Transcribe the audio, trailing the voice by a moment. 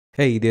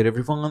Hey there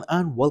everyone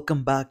and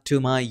welcome back to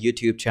my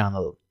YouTube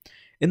channel.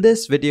 In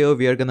this video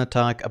we are going to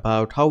talk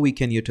about how we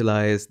can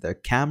utilize the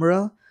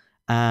camera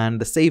and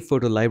the save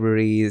photo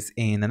libraries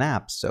in an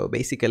app. So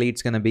basically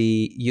it's going to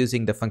be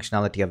using the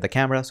functionality of the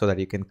camera so that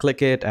you can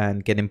click it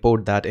and can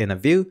import that in a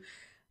view,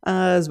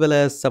 as well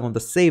as some of the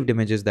saved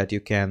images that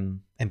you can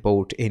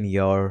import in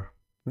your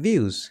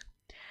views.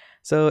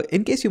 So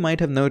in case you might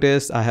have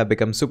noticed, I have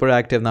become super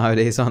active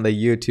nowadays on the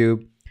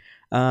YouTube,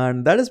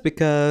 and that is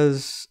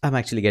because I'm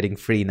actually getting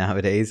free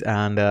nowadays,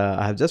 and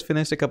I have just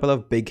finished a couple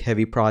of big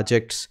heavy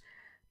projects.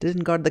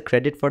 Didn't got the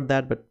credit for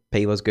that, but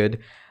pay was good.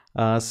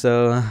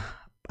 So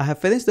I have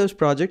finished those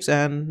projects,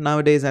 and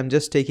nowadays I'm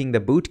just taking the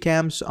boot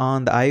camps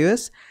on the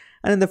iOS,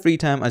 and in the free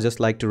time I just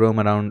like to roam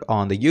around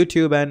on the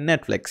YouTube and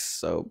Netflix.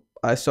 So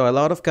I saw a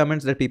lot of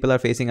comments that people are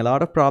facing a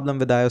lot of problem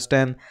with iOS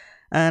 10,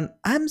 and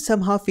I'm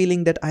somehow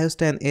feeling that iOS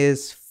 10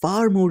 is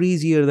far more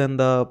easier than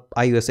the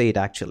iOS 8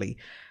 actually.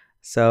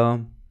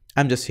 So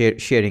I'm just here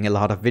sharing a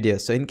lot of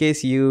videos. So in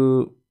case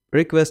you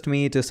request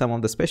me to some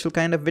of the special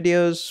kind of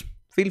videos,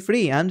 feel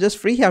free. I'm just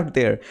free out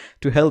there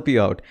to help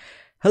you out.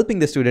 Helping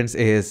the students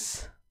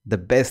is the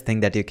best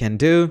thing that you can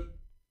do.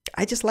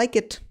 I just like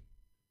it.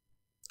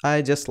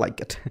 I just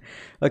like it.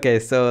 Okay,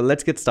 so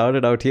let's get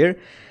started out here.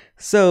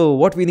 So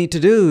what we need to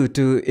do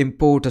to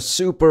import a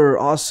super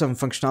awesome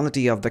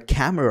functionality of the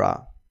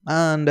camera.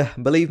 And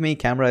believe me,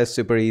 camera is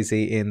super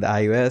easy in the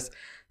iOS.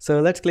 So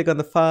let's click on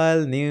the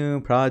file, new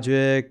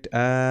project,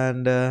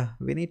 and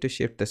we need to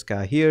shift this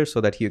guy here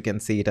so that you can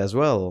see it as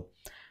well.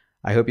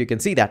 I hope you can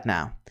see that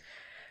now.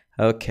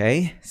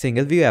 Okay,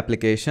 single view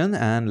application,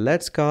 and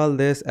let's call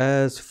this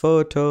as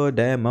photo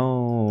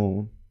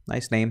demo.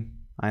 Nice name,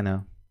 I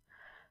know.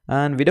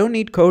 And we don't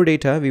need core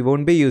data, we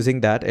won't be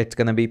using that. It's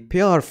gonna be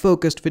pure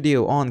focused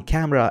video on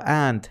camera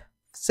and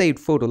saved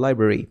photo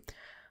library.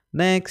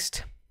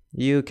 Next,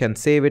 you can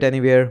save it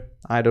anywhere,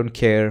 I don't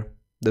care.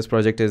 This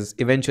project is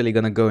eventually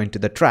gonna go into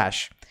the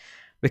trash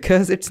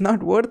because it's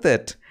not worth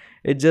it.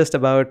 It's just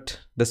about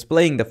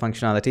displaying the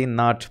functionality,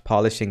 not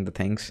polishing the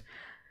things.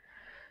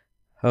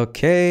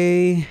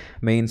 Okay,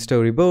 main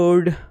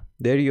storyboard,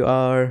 there you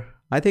are.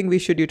 I think we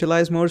should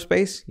utilize more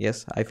space.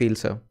 Yes, I feel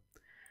so.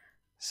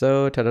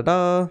 So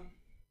ta-da-da,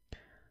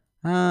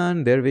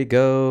 and there we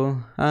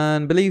go.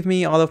 And believe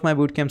me, all of my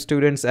bootcamp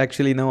students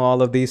actually know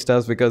all of these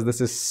stuff because this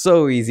is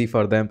so easy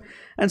for them.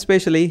 And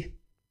especially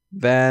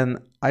when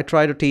I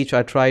try to teach,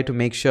 I try to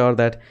make sure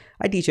that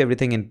I teach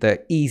everything in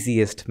the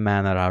easiest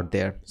manner out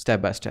there,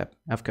 step by step,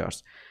 of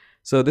course.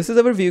 So this is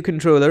our view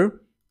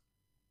controller.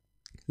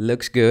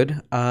 Looks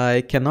good.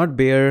 I cannot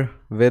bear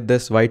with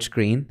this white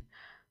screen.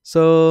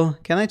 So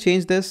can I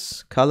change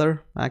this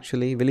color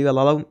actually? Will you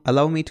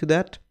allow me to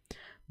that?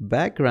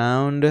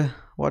 Background,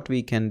 what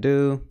we can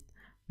do,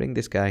 bring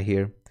this guy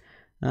here.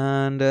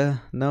 And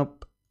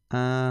nope,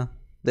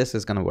 this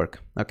is gonna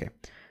work. Okay,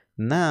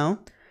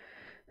 now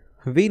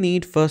we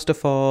need, first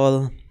of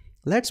all,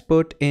 let's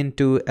put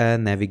into a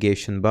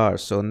navigation bar.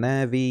 So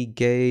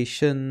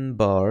navigation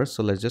bar,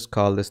 so let's just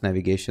call this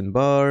navigation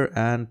bar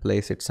and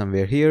place it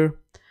somewhere here.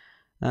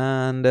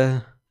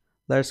 And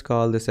let's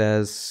call this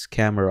as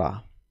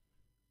camera,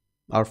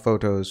 our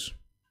photos,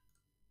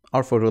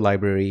 our photo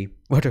library,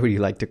 whatever you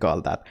like to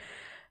call that.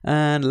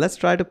 And let's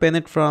try to pin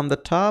it from the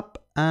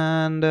top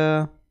and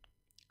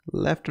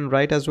left and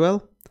right as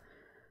well.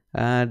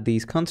 Add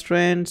these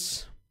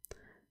constraints.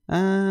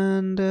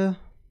 And I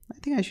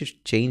think I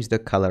should change the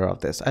color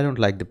of this. I don't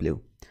like the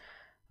blue.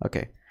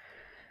 Okay.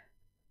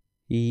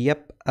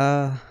 Yep.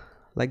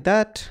 Like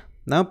that.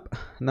 Nope.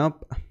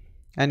 Nope.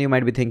 And you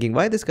might be thinking,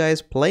 why this guy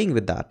is playing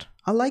with that?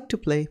 I like to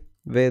play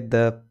with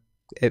the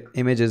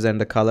images and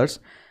the colors.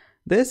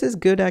 This is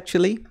good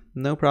actually.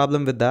 No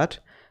problem with that.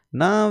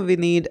 Now we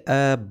need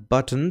a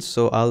button.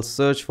 So I'll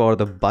search for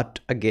the but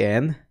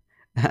again.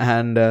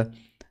 And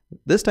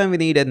this time we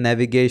need a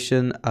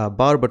navigation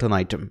bar button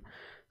item.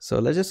 So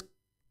let's just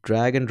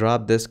drag and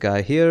drop this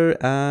guy here,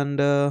 and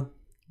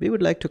we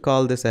would like to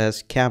call this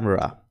as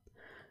camera.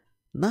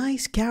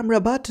 Nice camera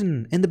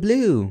button in the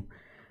blue.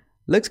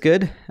 Looks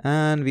good.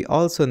 And we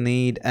also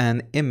need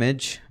an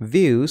image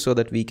view so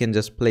that we can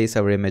just place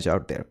our image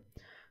out there.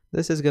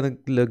 This is gonna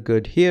look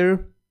good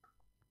here.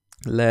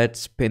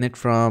 Let's pin it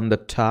from the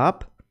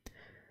top.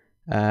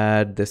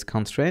 Add this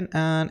constraint,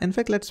 and in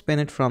fact let's pin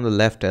it from the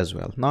left as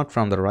well, not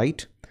from the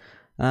right.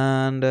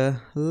 And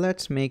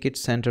let's make it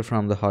center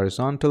from the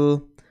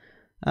horizontal.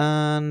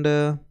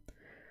 And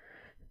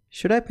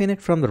should I pin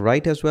it from the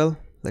right as well?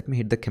 Let me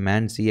hit the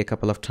Command Z a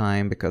couple of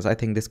times because I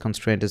think this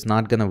constraint is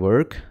not gonna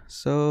work.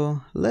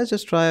 So let's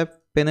just try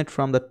pin it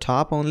from the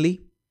top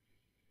only.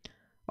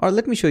 Or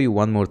let me show you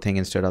one more thing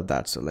instead of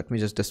that. So let me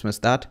just dismiss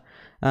that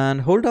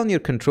and hold down your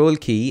control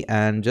key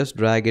and just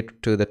drag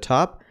it to the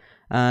top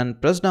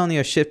and press down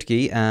your shift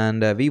key,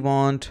 and we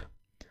want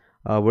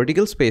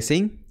vertical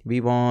spacing,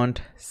 we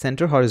want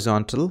center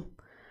horizontal,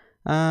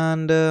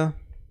 and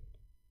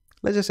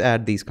let's just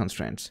add these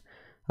constraints.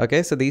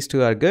 Okay, so these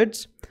two are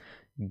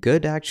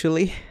good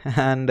actually.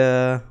 And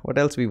what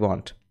else we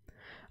want?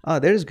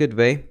 There is a good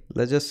way.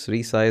 Let's just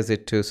resize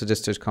it to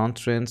suggested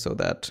constraint so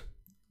that,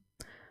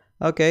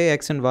 okay,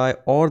 X and Y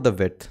or the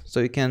width. So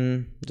you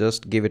can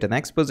just give it an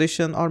X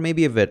position or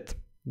maybe a width.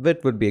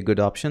 Width would be a good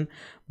option,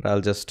 but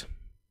I'll just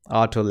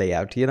auto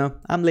layout, you know,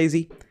 I'm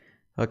lazy.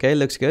 Okay,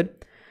 looks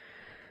good.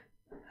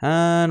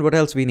 And what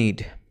else we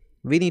need?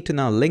 We need to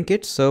now link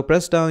it. So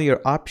press down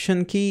your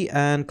option key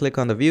and click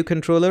on the view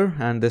controller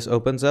and this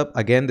opens up.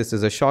 Again, this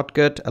is a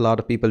shortcut. A lot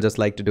of people just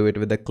like to do it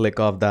with the click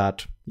of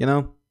that, you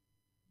know,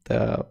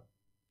 the,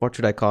 what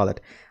should I call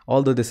it?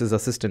 Although this is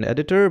assistant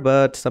editor,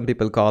 but some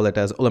people call it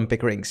as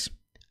Olympic rings.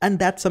 And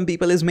that some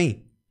people is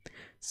me.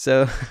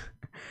 So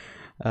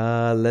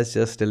let's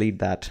just delete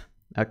that.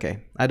 Okay,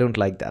 I don't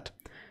like that.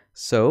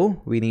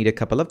 So we need a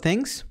couple of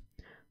things.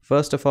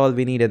 First of all,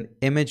 we need an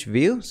image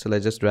view. So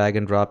let's just drag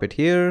and drop it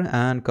here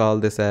and call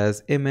this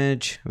as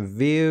image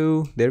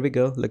view. There we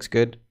go, looks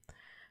good.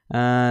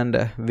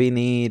 And we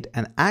need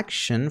an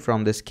action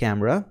from this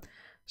camera.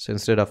 So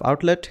instead of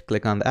outlet,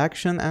 click on the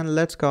action and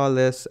let's call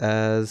this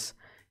as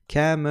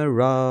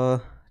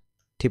camera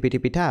tippy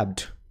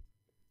tabbed.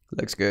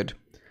 Looks good.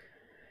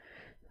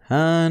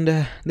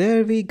 And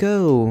there we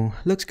go,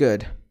 looks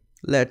good.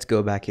 Let's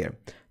go back here.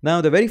 Now,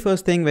 the very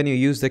first thing when you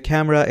use the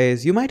camera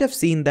is you might have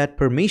seen that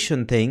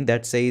permission thing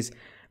that says,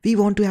 we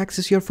want to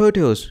access your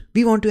photos.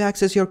 We want to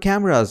access your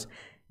cameras.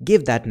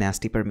 Give that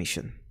nasty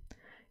permission.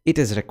 It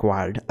is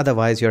required.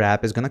 Otherwise, your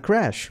app is going to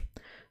crash.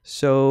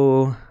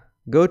 So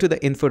go to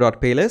the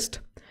info.playlist.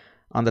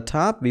 On the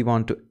top, we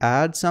want to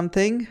add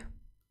something.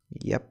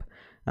 Yep.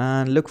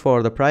 And look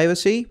for the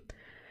privacy.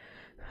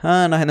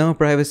 And I know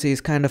privacy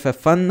is kind of a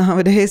fun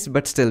nowadays,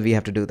 but still we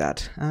have to do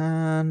that.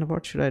 And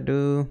what should I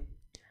do?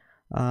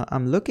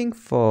 I'm looking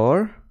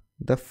for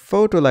the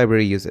photo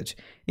library usage.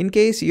 In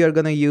case you're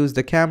going to use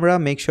the camera,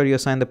 make sure you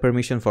assign the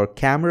permission for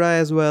camera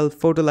as well,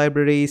 photo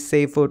library,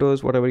 save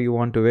photos, whatever you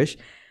want to wish.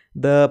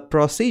 The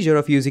procedure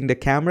of using the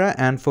camera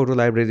and photo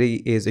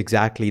library is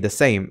exactly the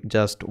same,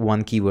 just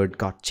one keyword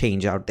got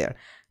changed out there.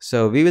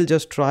 So we will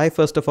just try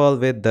first of all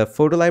with the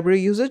photo library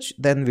usage,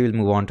 then we will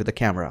move on to the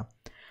camera.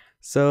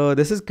 So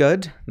this is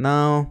good.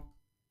 Now,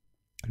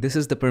 this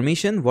is the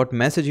permission. What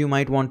message you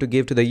might want to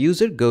give to the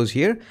user goes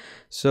here.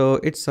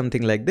 So it's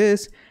something like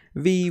this.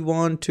 We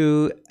want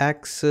to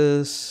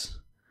access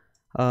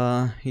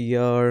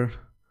your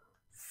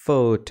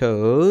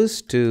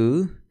photos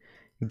to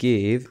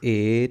give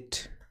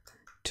it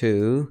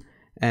to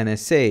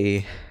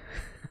NSA.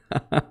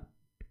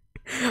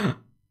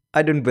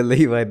 I don't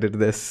believe I did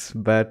this,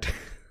 but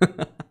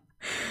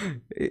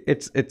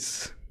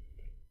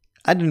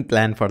I didn't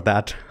plan for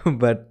that,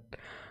 but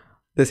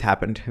this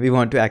happened. We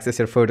want to access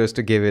your photos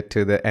to give it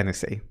to the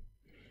NSA.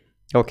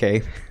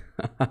 Okay.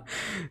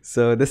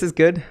 So this is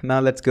good. Now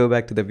let's go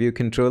back to the view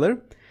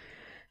controller.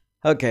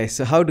 Okay,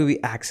 so how do we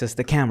access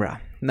the camera?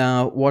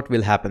 Now, what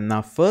will happen?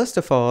 Now, first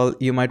of all,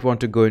 you might want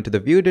to go into the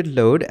view did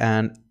load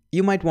and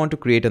you might want to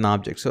create an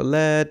object. So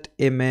let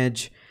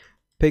image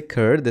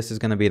picker, this is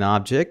going to be an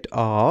object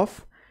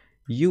of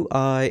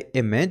UI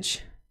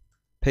image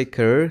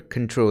picker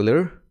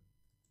controller.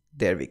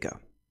 There we go.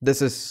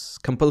 This is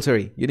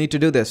compulsory. You need to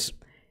do this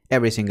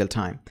every single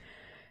time.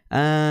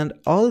 And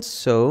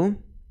also,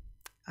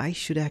 I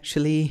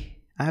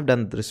have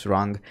done this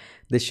wrong.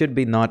 This should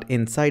be not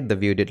inside the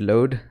view did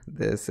load.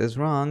 This is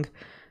wrong.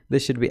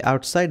 This should be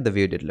outside the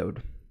view did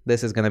load.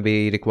 This is going to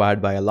be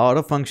required by a lot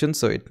of functions,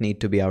 so it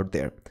need to be out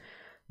there.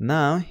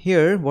 Now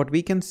here, what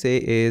we can say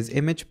is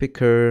image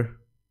picker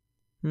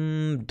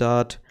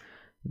dot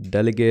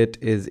delegate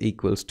is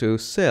equals to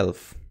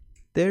self.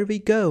 There we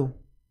go.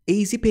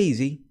 Easy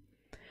peasy.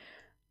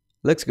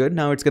 Looks good.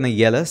 Now it's going to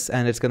yell us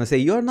and it's going to say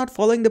you're not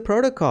following the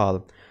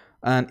protocol.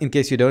 And in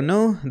case you don't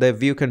know, the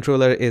view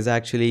controller is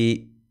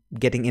actually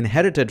getting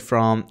inherited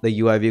from the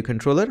UI view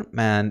controller,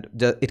 and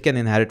it can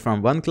inherit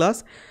from one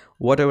class.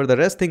 Whatever the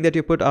rest thing that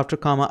you put after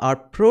comma are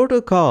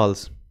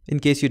protocols. In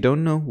case you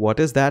don't know, what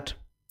is that?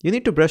 You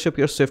need to brush up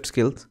your Swift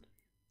skills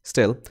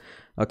still.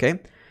 Okay.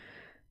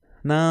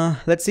 Now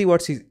let's see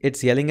what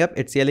it's yelling up.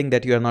 It's yelling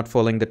that you are not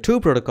following the two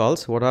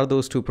protocols. What are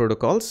those two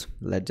protocols?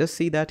 Let's just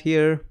see that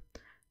here.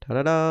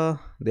 Ta-da-da,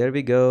 there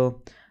we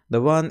go.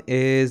 The one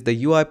is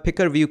the UI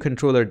picker view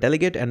controller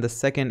delegate and the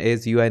second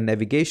is UI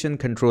navigation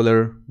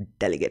controller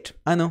delegate.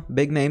 I know,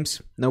 big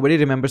names. Nobody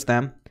remembers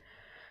them.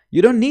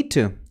 You don't need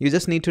to. You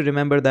just need to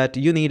remember that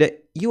you need a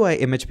UI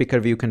image picker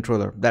view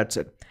controller. That's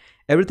it.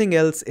 Everything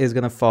else is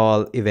going to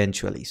fall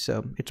eventually.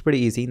 So it's pretty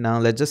easy. Now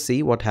let's just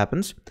see what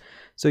happens.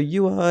 So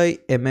UI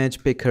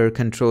image picker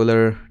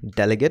controller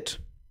delegate,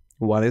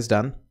 one is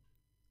done.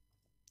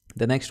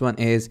 The next one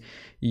is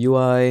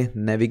UI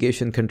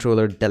navigation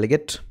controller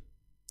delegate.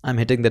 I'm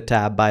hitting the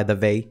tab, by the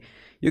way.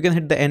 You can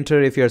hit the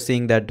enter if you're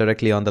seeing that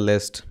directly on the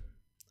list.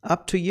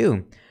 Up to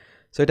you.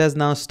 So it has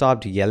now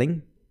stopped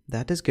yelling.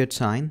 That is good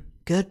sign.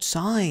 Good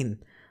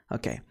sign.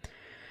 Okay.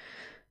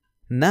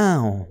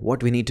 Now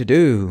what we need to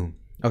do.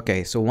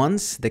 Okay, so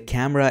once the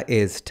camera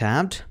is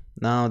tabbed,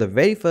 now the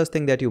very first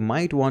thing that you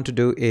might want to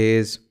do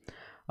is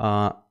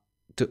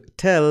to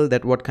tell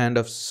that what kind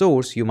of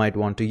source you might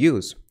want to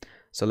use.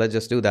 So let's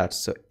just do that.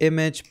 So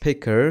image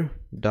picker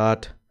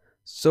dot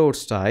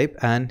source type,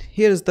 and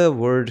here's the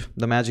word,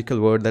 the magical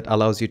word that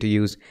allows you to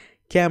use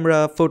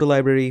camera, photo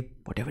library,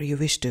 whatever you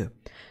wish to.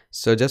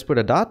 So just put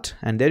a dot,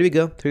 and there we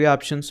go. 3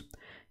 options: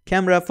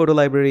 camera, photo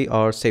library,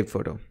 or saved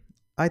photo.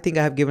 I think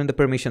I have given the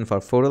permission for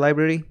photo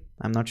library.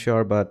 I'm not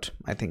sure, but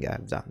I think I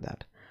have done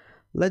that.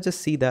 Let's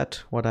just see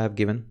that what I have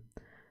given.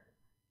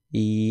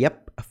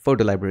 Yep,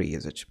 photo library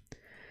usage.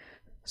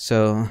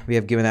 So we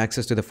have given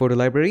access to the photo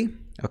library.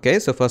 Okay,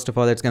 so first of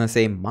all, it's going to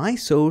say my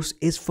source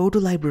is photo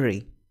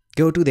library.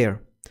 Go to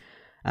there.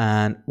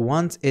 And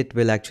once it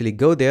will actually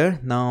go there,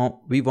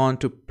 now we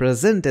want to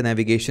present a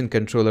navigation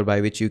controller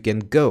by which you can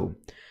go.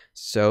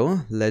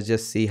 So let's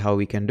just see how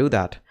we can do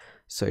that.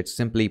 So it's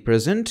simply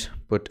present,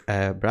 put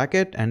a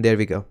bracket, and there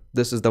we go.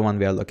 This is the one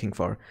we are looking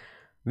for.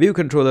 View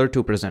controller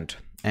to present.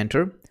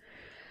 Enter.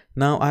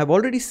 Now I have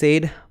already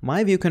said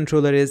my view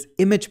controller is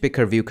image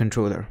picker view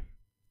controller.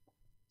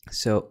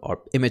 So,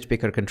 or image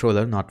picker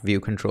controller, not view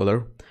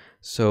controller.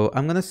 So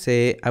I'm going to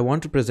say I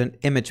want to present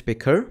image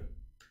picker.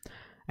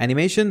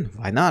 Animation,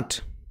 why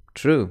not?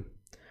 True.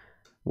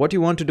 What you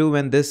want to do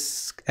when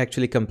this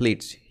actually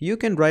completes, you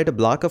can write a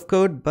block of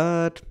code,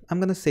 but I'm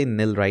going to say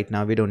nil right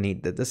now. We don't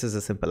need that. This is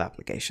a simple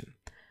application.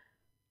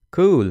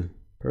 Cool.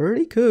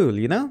 Pretty cool,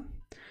 you know?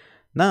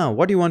 Now,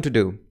 what do you want to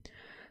do?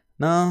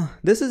 Now,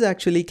 this is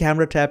actually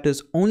camera tapped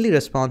is only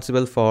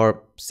responsible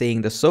for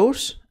saying the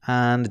source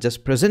and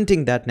just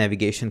presenting that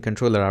navigation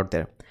controller out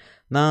there.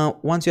 Now,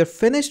 once you're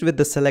finished with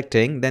the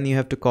selecting, then you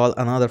have to call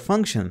another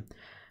function.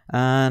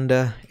 And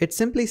it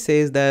simply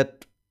says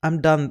that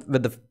I'm done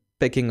with the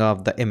picking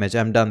of the image.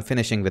 I'm done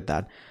finishing with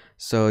that.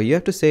 So you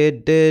have to say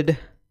did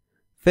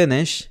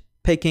finish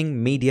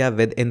picking media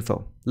with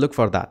info. Look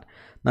for that.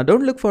 Now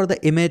don't look for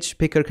the image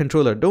picker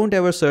controller. Don't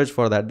ever search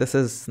for that. This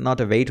is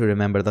not a way to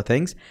remember the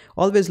things.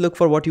 Always look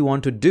for what you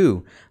want to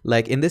do.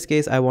 Like in this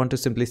case, I want to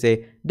simply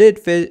say did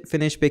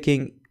finish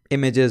picking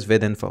images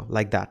with info,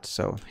 like that.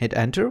 So hit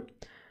enter.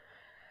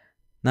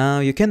 Now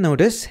you can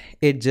notice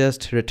it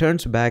just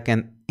returns back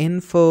an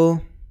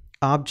info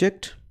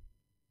object,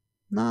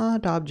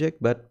 not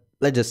object, but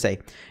let's just say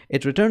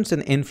it returns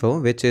an info,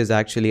 which is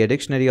actually a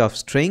dictionary of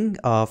string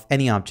of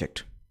any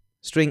object,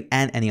 string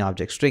and any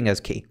object, string as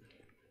key.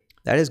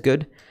 That is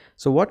good.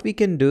 So what we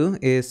can do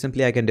is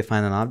simply I can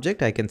define an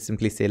object. I can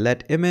simply say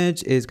let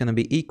image is going to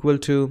be equal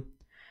to,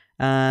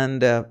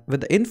 and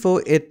with the info,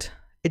 it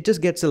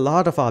just gets a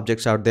lot of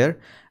objects out there,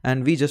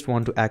 and we just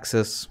want to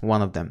access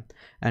one of them.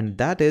 And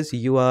that is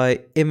UI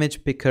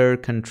image picker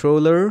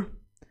controller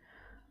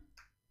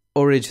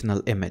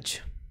original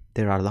image.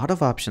 There are a lot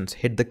of options.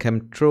 Hit the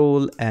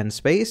control and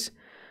space.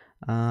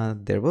 There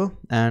we go.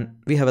 And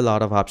we have a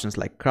lot of options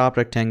like crop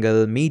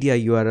rectangle, media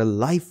URL,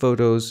 live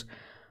photos,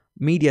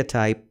 media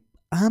type.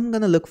 I'm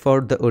gonna look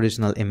for the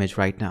original image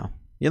right now.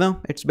 You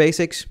know, it's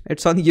basics.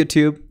 It's on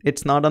YouTube.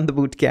 It's not on the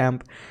boot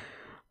camp.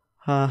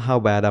 How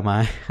bad am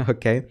I?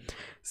 Okay.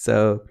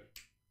 So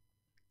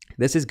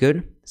this is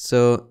good.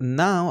 So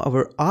now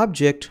our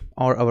object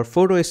or our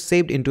photo is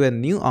saved into a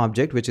new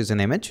object, which is an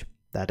image.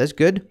 That is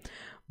good.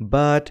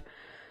 But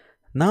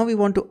now we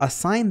want to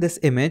assign this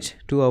image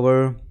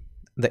to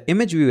the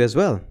image view as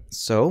well.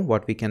 So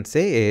what we can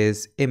say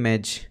is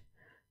image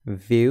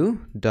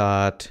view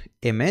dot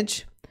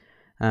image,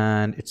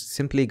 and it's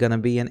simply gonna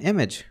be an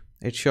image.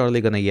 It's surely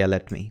gonna yell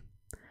at me.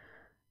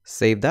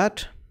 Save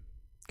that.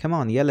 Come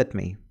on, yell at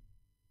me.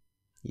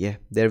 Yeah,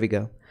 there we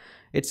go.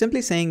 It's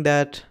simply saying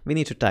that we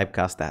need to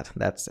typecast that.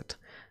 That's it.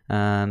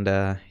 And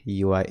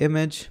UI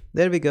image.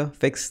 There we go.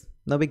 Fixed.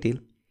 No big deal.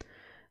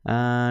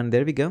 And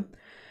there we go.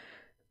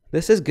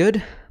 This is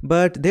good,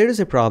 but there is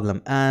a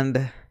problem,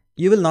 and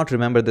you will not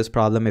remember this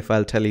problem if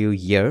I'll tell you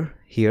here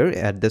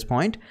at this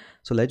point.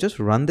 So let's just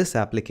run this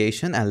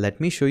application and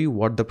let me show you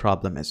what the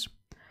problem is.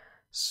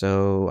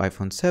 So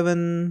iPhone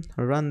 7,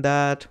 run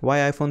that. Why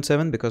iPhone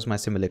 7? Because my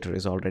simulator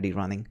is already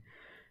running.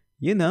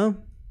 You know,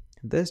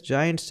 this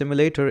giant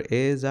simulator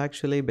is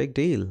actually a big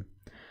deal.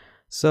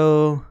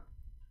 So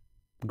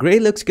gray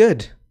looks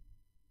good.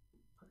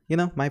 You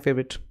know, my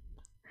favorite.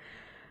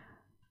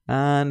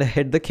 And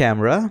hit the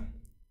camera.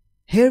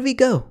 Here we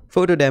go,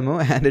 photo demo,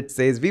 and it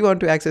says we want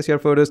to access your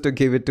photos to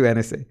give it to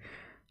NSA.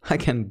 I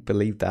can't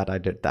believe that I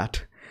did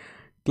that.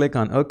 Click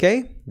on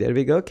OK. There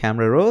we go,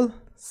 camera roll,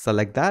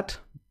 select that.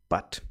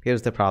 But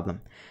here's the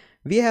problem.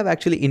 We have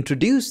actually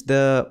introduced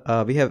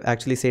we have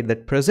actually said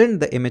that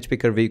present the image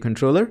picker view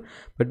controller,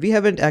 but we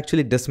haven't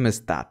actually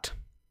dismissed that.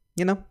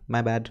 You know,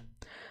 my bad.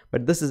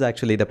 But this is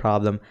actually the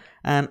problem.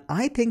 And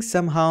I think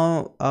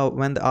somehow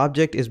when the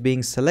object is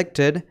being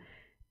selected,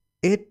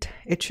 it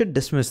should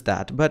dismiss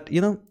that. But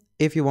you know,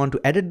 if you want to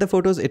edit the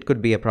photos, it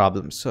could be a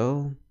problem.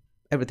 So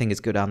everything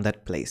is good on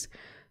that place.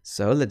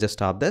 So let's just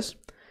stop this.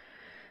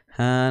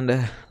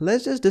 And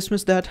let's just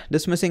dismiss that.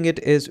 Dismissing it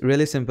is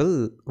really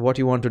simple. What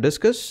you want to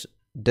discuss,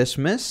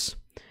 dismiss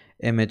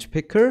image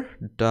picker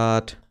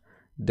dot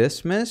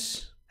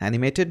dismiss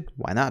animated.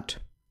 Why not?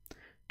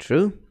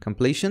 True.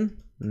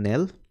 Completion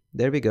nil.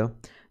 There we go.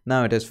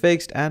 Now it is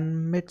fixed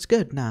and it's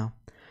good now.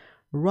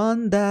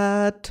 Run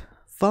that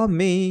for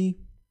me.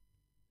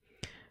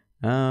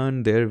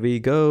 And there we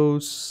go.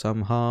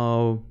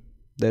 Somehow,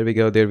 there we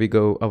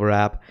go. Our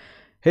app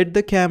hit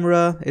the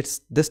camera. It's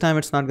this time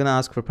it's not gonna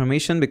ask for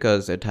permission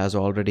because it has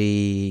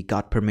already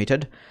got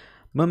permitted.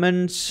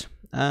 Moments,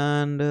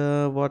 and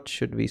what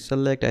should we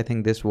select? I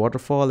think this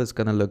waterfall is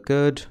gonna look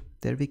good.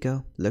 There we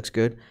go. Looks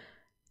good.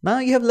 Now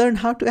you have learned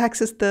how to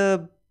access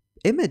the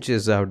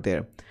images out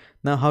there.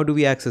 Now, how do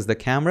we access the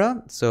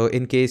camera? So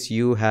in case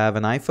you have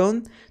an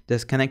iPhone,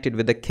 just connect it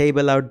with the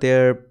cable out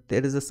there.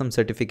 There is some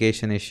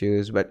certification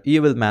issues, but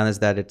you will manage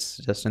that. It's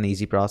just an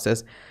easy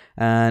process.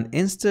 And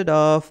instead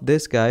of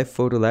this guy,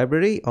 photo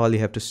library, all you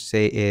have to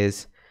say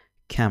is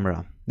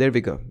camera. There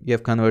we go. You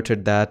have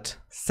converted that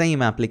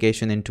same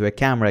application into a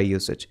camera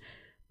usage.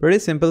 Pretty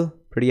simple,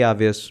 pretty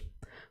obvious.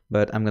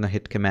 But I'm going to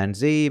hit Command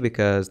Z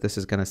because this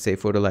is going to say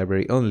photo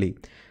library only.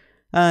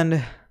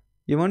 And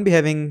you won't be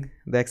having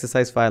the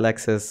exercise file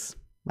access,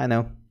 I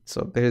know,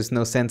 so there is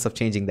no sense of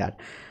changing that.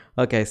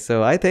 Okay,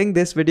 so I think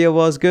this video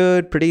was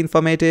good, pretty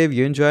informative.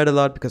 You enjoyed a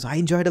lot because I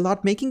enjoyed a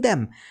lot making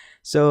them.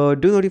 So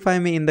do notify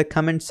me in the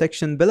comment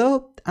section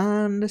below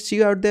and see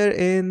you out there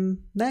in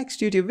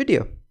next YouTube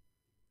video.